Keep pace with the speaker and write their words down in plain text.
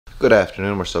Good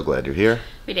afternoon, we're so glad you're here.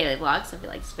 We daily vlog, so if you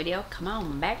like this video, come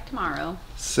on back tomorrow.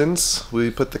 Since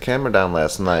we put the camera down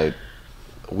last night,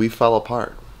 we fell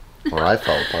apart. Or I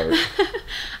fell apart.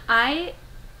 I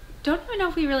don't even know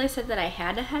if we really said that I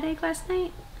had a headache last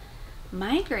night.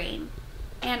 Migraine.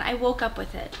 And I woke up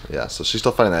with it. Yeah, so she's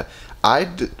still fighting that. I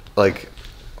did, like,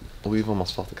 we've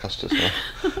almost felt the cuss just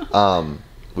now.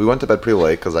 We went to bed pretty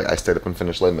late because I stayed up and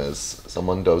finished Les Mis.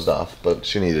 Someone dozed off, but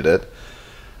she needed it.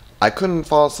 I couldn't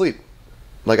fall asleep.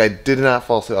 Like, I did not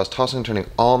fall asleep. I was tossing and turning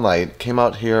all night. Came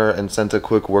out here and sent a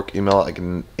quick work email at like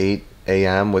 8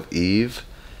 a.m. with Eve.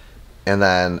 And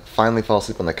then finally fell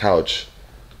asleep on the couch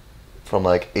from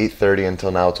like 8:30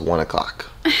 until now it's 1 o'clock.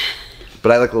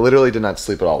 But I like literally did not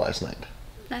sleep at all last night.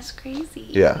 That's crazy.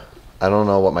 Yeah. I don't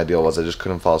know what my deal was. I just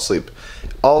couldn't fall asleep.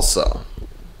 Also,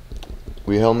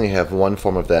 we only have one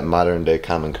form of that modern day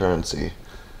common currency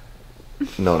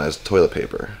known as toilet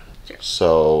paper. Sure.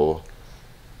 So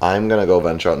I'm gonna go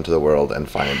venture out into the world and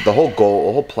find the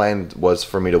whole plan was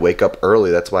for me to wake up early.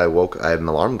 That's why I had an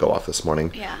alarm go off this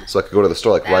morning. Yeah. So I could go to the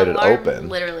store, like that right it alarm open.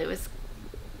 Literally was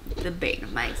the bane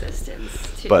of my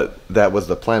existence. But that was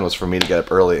the plan, was for me to get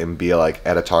up early and be like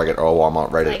at a Target or a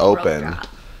Walmart, right it open.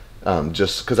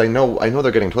 Just because I know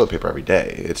they're getting toilet paper every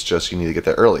day. It's just you need to get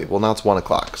there early. Well, now it's 1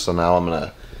 o'clock, so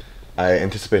now I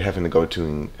anticipate having to go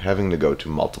to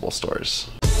multiple stores.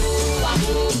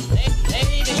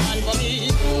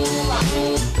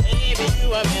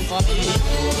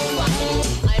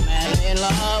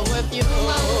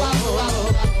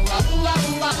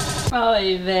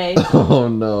 Oh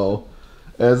no.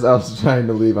 As I was trying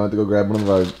to leave, I went to go grab one of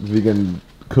our vegan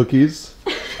cookies.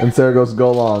 And Sarah goes, go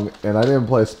along. And I didn't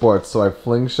play sports, so I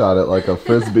fling shot it like a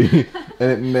frisbee.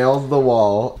 And it nails the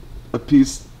wall. A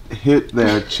piece hit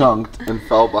there, chunked, and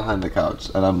fell behind the couch.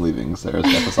 And I'm leaving. Sarah's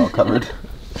got this all covered.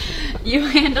 You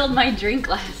handled my drink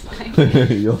last night.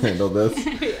 You'll handle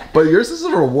this. Yeah. But yours is a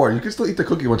reward. You can still eat the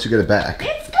cookie once you get it back.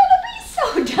 It's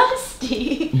gonna be so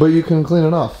dusty. But you can clean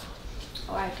it off.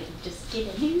 Or I could just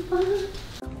get a new one.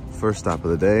 First stop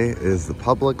of the day is the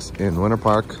Publix in Winter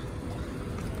Park.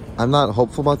 I'm not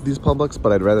hopeful about these Publix,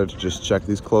 but I'd rather just check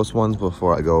these close ones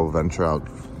before I go venture out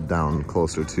down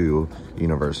closer to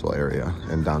Universal area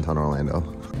in downtown Orlando.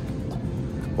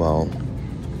 Well,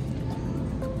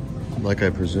 like I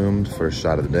presumed, first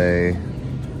shot of the day,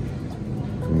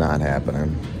 not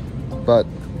happening. But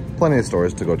plenty of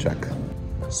stores to go check.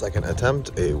 Second attempt,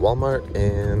 a Walmart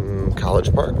in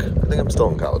College Park. I think I'm still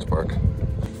in College Park.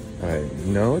 Alright,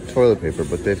 no toilet paper,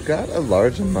 but they've got a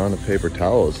large amount of paper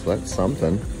towels. That's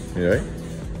something, right?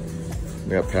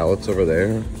 We got pallets over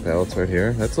there, pallets right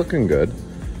here. That's looking good,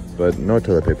 but no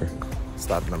toilet paper.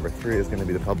 Stop number 3 is going to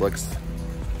be the Publix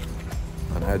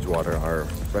on Edgewater, our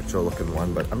retro looking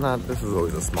one, but this is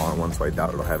always a smaller one, so I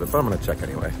doubt it'll have it, but I'm going to check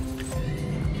anyway.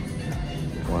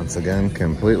 Once again,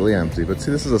 completely empty, but see,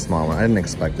 this is a small one. I didn't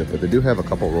expect it, but they do have a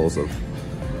couple rolls of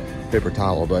paper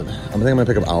towel, but I think I'm gonna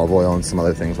pick up olive oil and some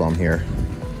other things while I'm here.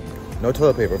 No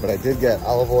toilet paper, but I did get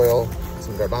olive oil,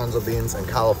 some garbanzo beans, and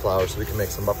cauliflower, so we can make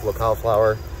some buffalo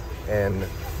cauliflower. And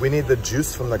we need the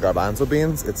juice from the garbanzo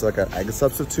beans. It's like an egg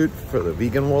substitute for the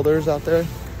vegan worlders out there.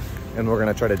 And we're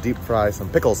gonna try to deep fry some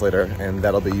pickles later, and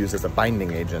that'll be used as a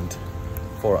binding agent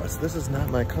for us. This is not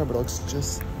my car, but it looks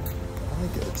just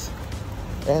like it.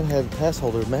 And had pass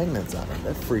holder magnets on it.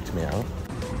 That freaked me out.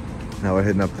 Now we're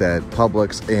hitting up that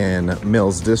Publix in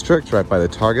Mills District, right by the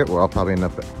Target, where I'll probably end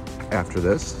up after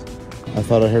this. I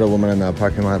thought I heard a woman in the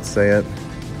parking lot say it,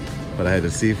 but I had to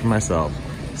see for myself.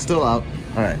 Still out.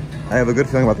 All right, I have a good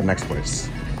feeling about the next place.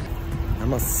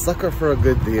 I'm a sucker for a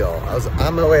good deal. I was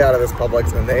on my way out of this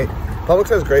Publix, and Publix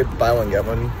has great buy one get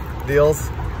one deals,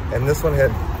 and this one had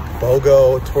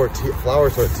BOGO flour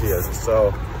tortillas.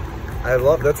 So I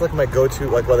love, that's like my go-to,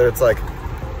 like whether it's like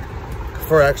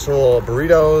for actual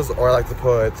burritos, or I like to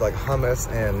put like hummus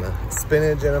and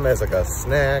spinach in them as like a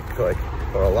snack, like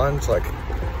for a lunch. Like,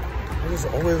 I just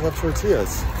always love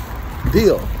tortillas.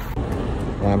 Deal.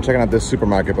 Well, I'm checking out this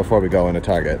supermarket before we go into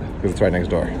Target because it's right next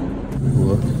door.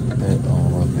 Look at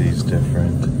all of these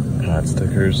different hot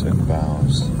stickers and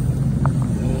bows.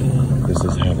 This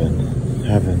is heaven.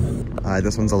 Heaven. All right,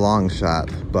 this one's a long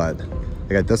shot, but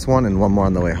I got this one and one more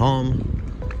on the way home.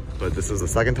 But this is the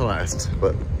second to last.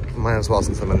 But might as well,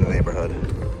 since I'm in the neighborhood.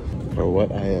 For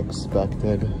what I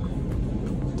expected,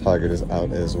 Target is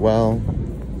out as well.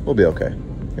 We'll be okay.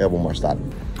 We have one more stop.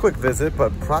 Quick visit,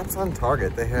 but props on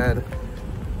Target. They had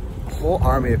a whole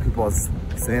army of people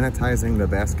sanitizing the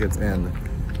baskets and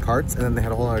carts, and then they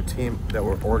had a whole other team that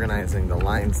were organizing the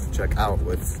lines to check out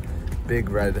with big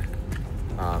red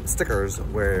stickers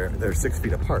where they're 6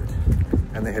 feet apart.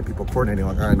 And they had people coordinating,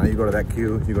 like, all right, now you go to that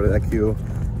queue, you go to that queue.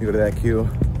 You go to that queue.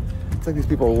 It's like these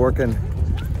people are working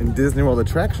in Disney World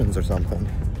attractions or something.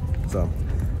 So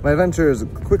my adventure is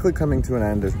quickly coming to an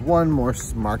end. There's one more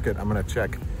market I'm gonna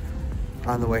check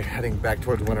on the way heading back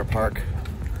towards Winter Park.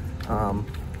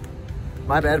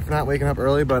 My bad for not waking up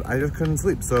early, but I just couldn't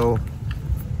sleep. So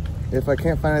if I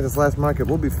can't find it at this last market,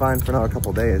 we'll be fine for another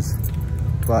couple days.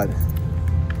 But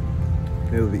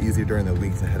it'll be easier during the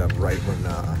week to head up right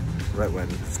when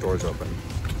stores open.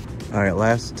 All right,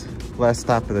 last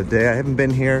stop of the day. I haven't been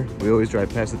here. We always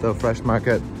drive past it though, Fresh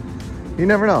Market. You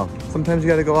never know. Sometimes you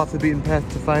gotta go off the beaten path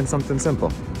to find something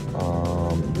simple.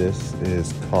 This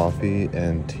is coffee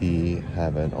and tea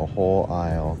heaven. A whole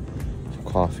aisle of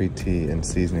coffee, tea, and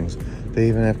seasonings. They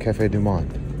even have Cafe Du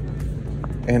Monde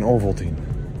and Ovaltine.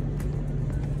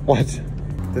 What?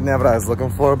 Didn't have what I was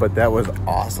looking for, but that was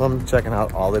awesome. Checking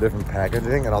out all the different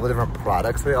packaging and all the different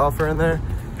products they offer in there.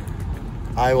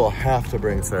 I will have to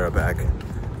bring Sarah back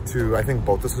to, I think,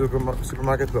 both the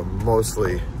supermarkets, but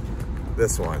mostly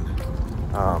this one.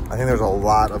 I think there's a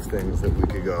lot of things that we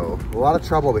could go, a lot of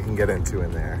trouble we can get into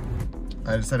in there.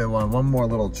 I decided I wanted one more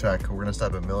little check. We're gonna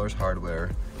stop at Miller's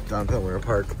Hardware, downtown Winter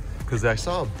Park, because I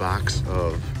saw a box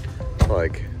of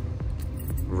like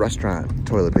restaurant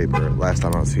toilet paper last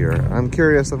time I was here. I'm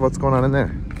curious of what's going on in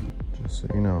there. Just so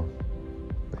you know,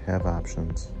 they have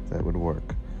options that would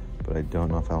work, but I don't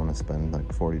know if I want to spend like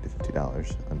 $40 to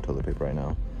 $50 on toilet paper right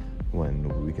now when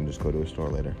we can just go to a store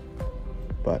later.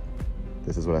 But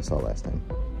this is what I saw last time.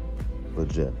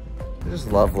 Legit. I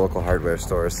just love local hardware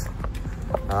stores.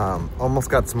 Almost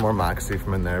got some more Moxie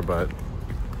from in there, but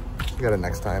we got it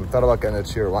next time. Thought about getting a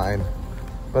cheer wine,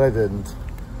 but I didn't.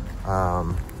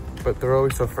 But they're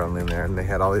always so friendly in there, and they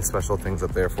had all these special things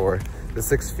up there for the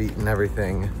 6 feet and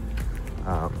everything.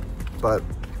 But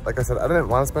like I said, I didn't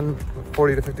want to spend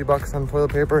 40 to 50 bucks on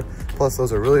toilet paper. Plus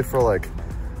those are really for like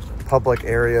public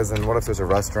areas, and what if there's a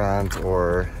restaurant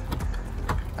or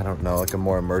I don't know, like a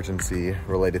more emergency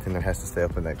related thing that has to stay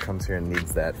open that comes here and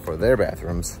needs that for their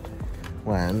bathrooms,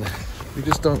 when we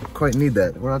just don't quite need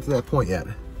that. We're not to that point yet.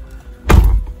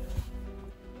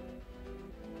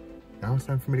 Now it's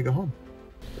time for me to go home.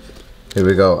 Here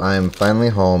we go. I am finally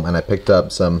home, and I picked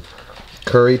up some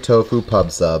curry tofu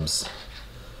pub subs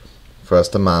for us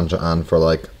to mangia on for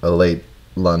like a late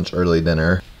lunch, early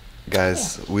dinner.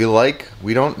 Guys, we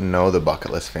don't know the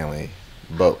Bucket List family,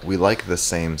 but we like the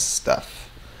same stuff.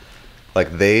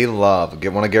 Like, they love,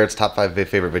 one of Garrett's top 5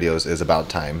 favorite videos is About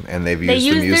Time, and they've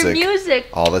used the music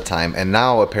all the time. And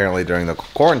now, apparently, during the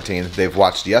quarantine, they've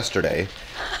watched Yesterday,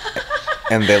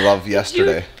 and they love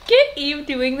Yesterday. Did you get Eve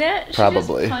doing that?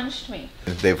 Probably. She just punched me.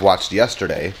 They've watched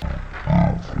Yesterday.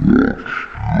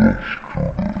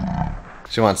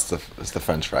 She wants the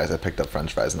French fries. I picked up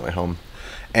French fries on the way home.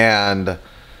 And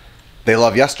they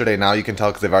love Yesterday now. You can tell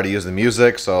because they've already used the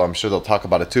music, so I'm sure they'll talk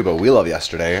about it too, but we love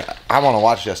Yesterday. I want to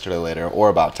watch Yesterday later, or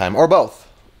About Time, or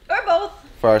both. Or both.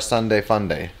 For our Sunday fun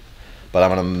day. But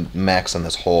I'm going to max on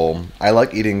this whole. I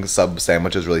like eating sub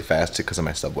sandwiches really fast because of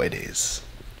my Subway days.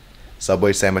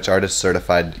 Subway sandwich artist,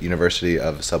 certified University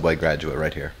of Subway graduate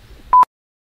right here.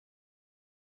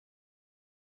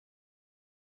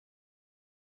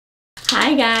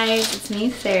 Hi guys, it's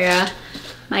me, Sarah.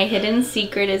 My hidden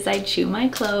secret is I chew my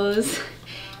clothes,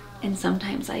 and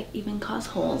sometimes I even cause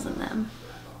holes in them.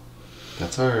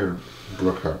 That's our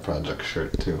Brookhart project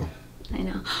shirt too. I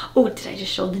know. Oh, did I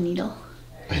just show the needle?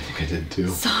 I think I did too.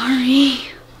 Sorry.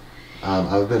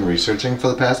 I've been researching for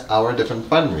the past hour different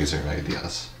fundraiser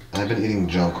ideas. I've been eating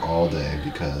junk all day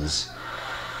because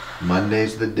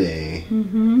Monday's the day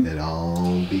it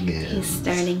all begins. He's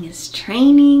starting his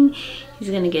training. He's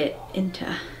gonna get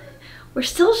into... We're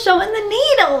still showing the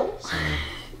needle!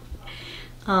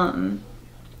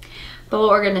 But what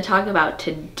we're gonna talk about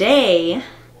today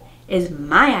is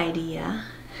my idea.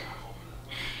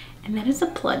 And that is a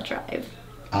blood drive.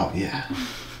 Oh, yeah.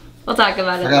 We'll talk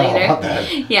about it later. Forgot all about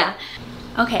that. Yeah.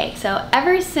 Okay, so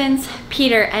ever since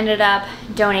Peter ended up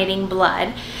donating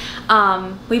blood,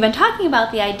 we've been talking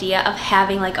about the idea of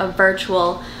having like a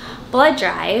virtual blood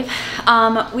drive.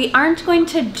 We aren't going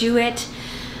to do it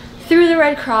through the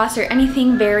Red Cross or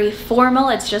anything very formal.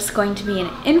 It's just going to be an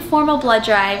informal blood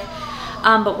drive,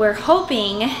 but we're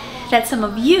hoping that some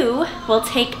of you will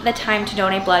take the time to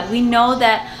donate blood. We know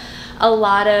that a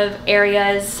lot of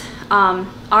areas are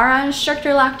on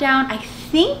stricter lockdown. I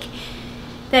think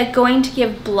that going to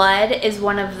give blood is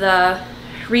one of the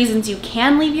reasons you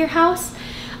can leave your house.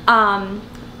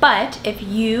 But if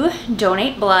you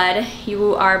donate blood,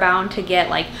 you are bound to get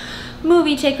like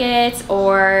movie tickets,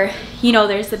 or you know,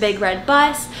 there's the big red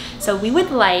bus. So we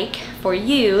would like for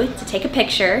you to take a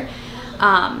picture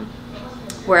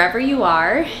wherever you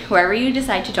are, wherever you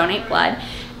decide to donate blood,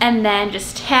 and then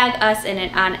just tag us in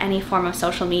it on any form of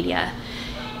social media.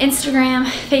 Instagram,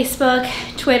 Facebook,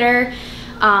 Twitter.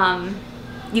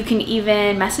 You can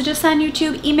even message us on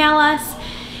YouTube, email us,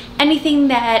 anything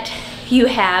that you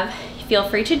have, feel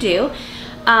free to do.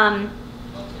 And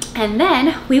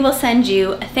then we will send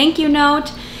you a thank you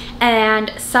note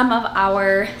and some of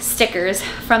our stickers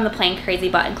from the Plain Crazy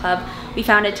Button Club. We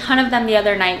found a ton of them the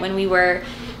other night when we were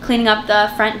cleaning up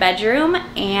the front bedroom,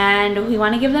 and we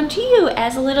want to give them to you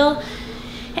as a little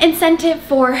incentive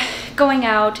for going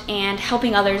out and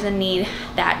helping others in need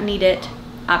that need it,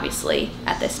 obviously,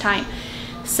 at this time.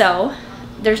 So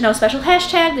there's no special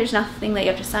hashtag, there's nothing that you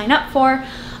have to sign up for.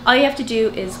 All you have to do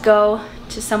is go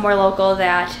to somewhere local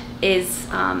that is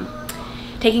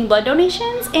taking blood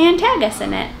donations and tag us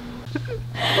in it.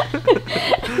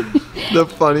 The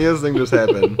funniest thing just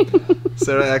happened.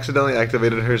 Sarah accidentally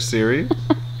activated her Siri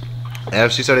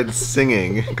as she started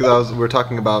singing, because we're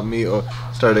talking about me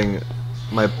starting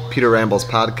my Peter Rambles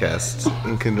podcast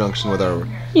in conjunction with our.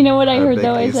 You know what I heard big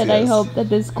though? I said I ACS. hope that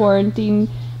this quarantine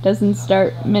doesn't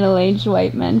start middle-aged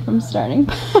white men from starting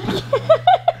podcasts.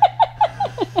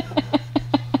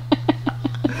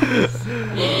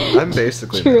 I'm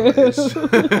basically True. middle-aged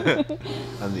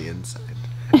on the inside.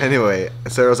 Anyway,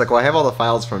 Sarah was like, "Well, I have all the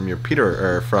files from your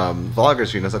from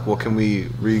Vloggers View," and I was like, "Well, can we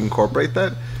reincorporate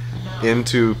that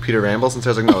into Peter Rambles?" And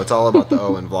Sarah's like, "No, it's all about the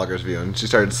O in Vloggers View." And she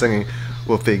started singing,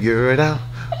 "We'll figure it out.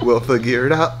 We'll figure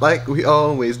it out like we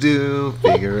always do.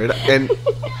 Figure it out." And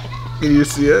can you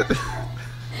see it?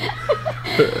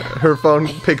 Her phone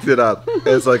picked it up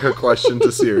as like her question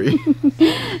to Siri.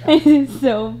 It is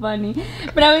so funny.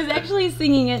 But I was actually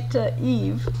singing it to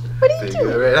Eve. What are you doing?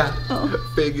 Figure it out.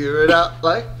 Oh. Figure it out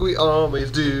like we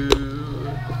always do.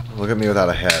 Look at me without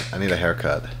a hat. I need a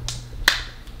haircut.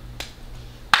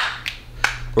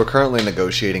 We're currently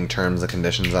negotiating terms and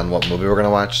conditions on what movie we're gonna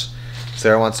watch.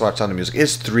 Sarah wants to watch Sound of Music.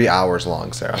 It's 3 hours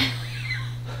long, Sarah.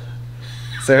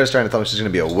 Sarah's trying to tell me she's gonna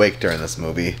be awake during this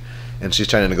movie, and she's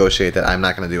trying to negotiate that I'm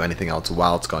not gonna do anything else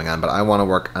while it's going on. But I want to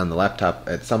work on the laptop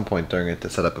at some point during it to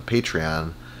set up a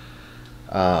Patreon,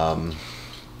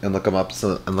 and look up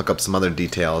some other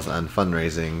details on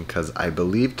fundraising, because I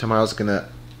believe tomorrow's gonna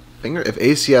if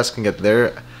ACS can get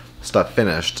their stuff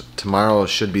finished, tomorrow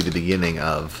should be the beginning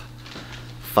of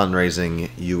Fundraising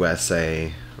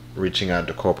USA, reaching out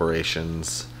to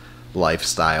corporations,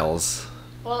 lifestyles,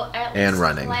 Well, at and least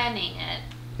running. planning it.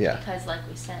 Yeah. Because like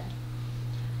we said,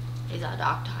 these are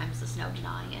dark times, there's no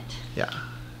denying it. Yeah,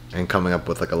 and coming up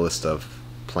with like a list of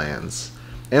plans,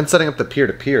 and setting up the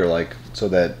peer-to-peer, like so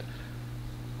that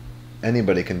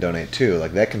anybody can donate too.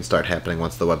 Like that can start happening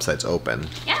once the website's open.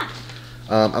 Yeah.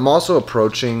 I'm also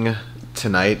approaching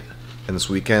tonight and this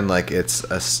weekend like it's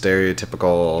a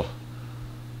stereotypical,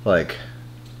 like,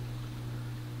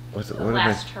 what's it? The What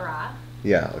last hurrah.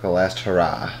 Yeah, like a last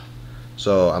hurrah.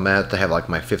 So I'm gonna have like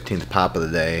my 15th pop of the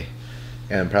day,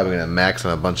 and I'm probably gonna max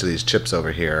on a bunch of these chips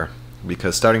over here,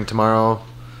 because starting tomorrow,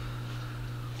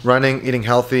 running, eating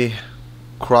healthy,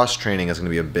 cross training is gonna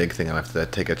be a big thing. I have to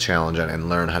take a challenge on and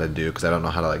learn how to do, because I don't know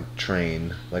how to like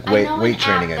train, like weight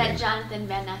training. I mean, Jonathan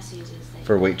Van Ness uses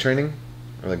for weight training,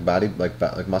 or like body,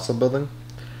 like muscle building.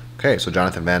 Okay, so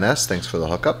Jonathan Van Ness, thanks for the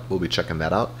hookup. We'll be checking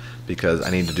that out, because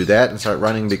I need to do that and start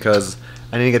running, because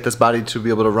I need to get this body to be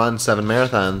able to run 7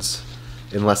 marathons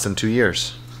in less than 2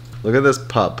 years. Look at this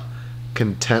pup,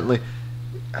 contently.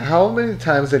 How many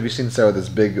times have you seen Sarah with this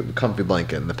big comfy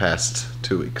blanket in the past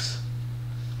 2 weeks?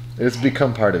 It's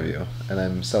become part of you, and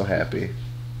I'm so happy.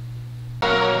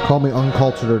 Call me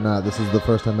uncultured or not, this is the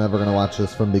first time I'm ever going to watch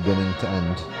this from beginning to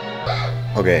end.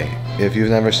 Okay, if you've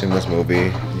never seen this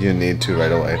movie, you need to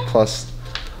right away. Plus,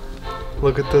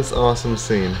 look at this awesome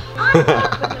scene.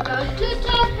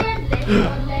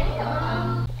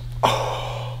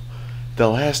 Oh, the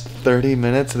last 30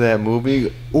 minutes of that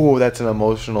movie, ooh, that's an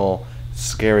emotional,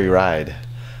 scary ride.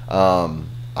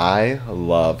 I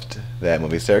loved that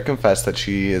movie. Sarah confessed that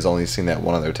she has only seen that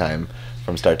one other time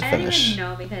from start to I don't finish. even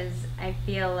know, because I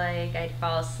feel like I'd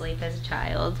fall asleep as a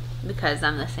child, because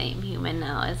I'm the same human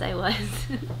now as I was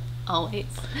always.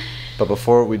 But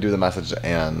before we do the message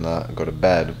and go to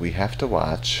bed, we have to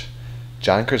watch.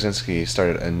 John Krasinski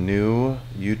started a new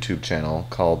YouTube channel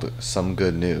called Some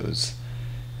Good News.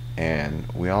 And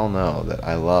we all know that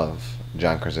I love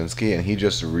John Krasinski, and he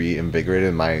just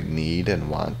reinvigorated my need and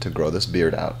want to grow this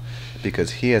beard out,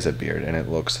 because he has a beard and it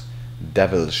looks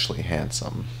devilishly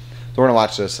handsome. So we're gonna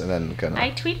watch this and then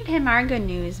I tweeted him our good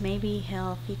news. Maybe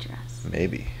he'll feature us.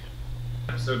 maybe.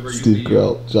 Steve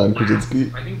Carell, John Krasinski.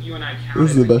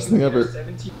 This is the best thing ever.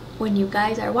 When you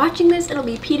guys are watching this, it'll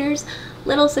be Peter's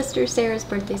little sister Sarah's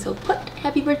birthday, so put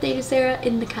happy birthday to Sarah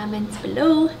in the comments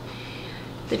below.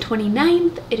 the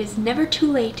 29th. It is never too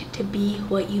late to be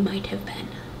what you might have been.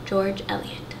 George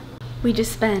Eliot. We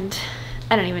just spent,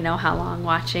 I don't even know how long,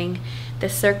 watching the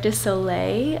Cirque du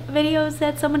Soleil videos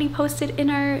that somebody posted in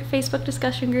our Facebook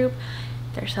discussion group.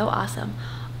 They're so awesome.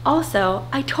 Also,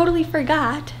 I totally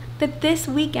forgot that this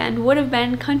weekend would have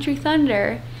been Country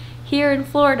Thunder here in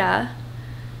Florida,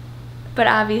 but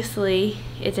obviously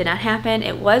it did not happen.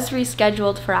 It was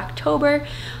rescheduled for October,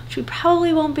 which we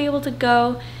probably won't be able to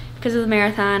go because of the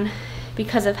marathon,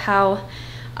 because of how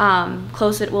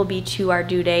close it will be to our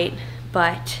due date,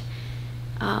 but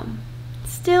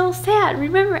still sad.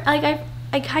 Remember, like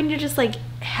I kind of just like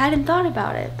hadn't thought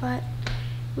about it, but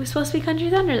it was supposed to be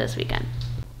Country Thunder this weekend.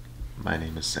 My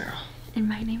name is Sarah. And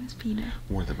my name is Peter.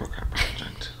 We're the Brookhart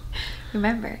Project.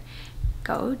 Remember,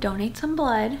 go donate some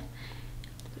blood,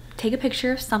 take a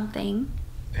picture of something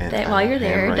And that while you're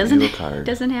there, it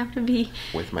doesn't have to be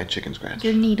with my chicken scratch.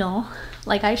 your needle,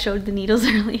 like I showed the needles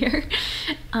earlier.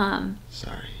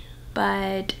 Sorry.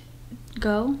 But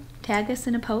go tag us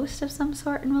in a post of some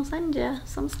sort and we'll send you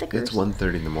some stickers. It's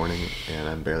 1:30 in the morning and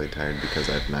I'm barely tired because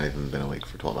I've not even been awake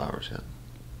for 12 hours yet.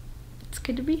 It's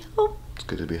good to be home. It's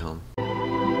good to be home.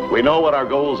 We know what our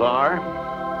goals are.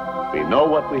 We know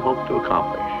what we hope to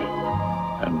accomplish.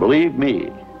 And believe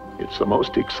me, it's the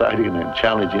most exciting and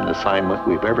challenging assignment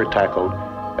we've ever tackled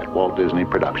at Walt Disney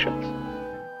Productions.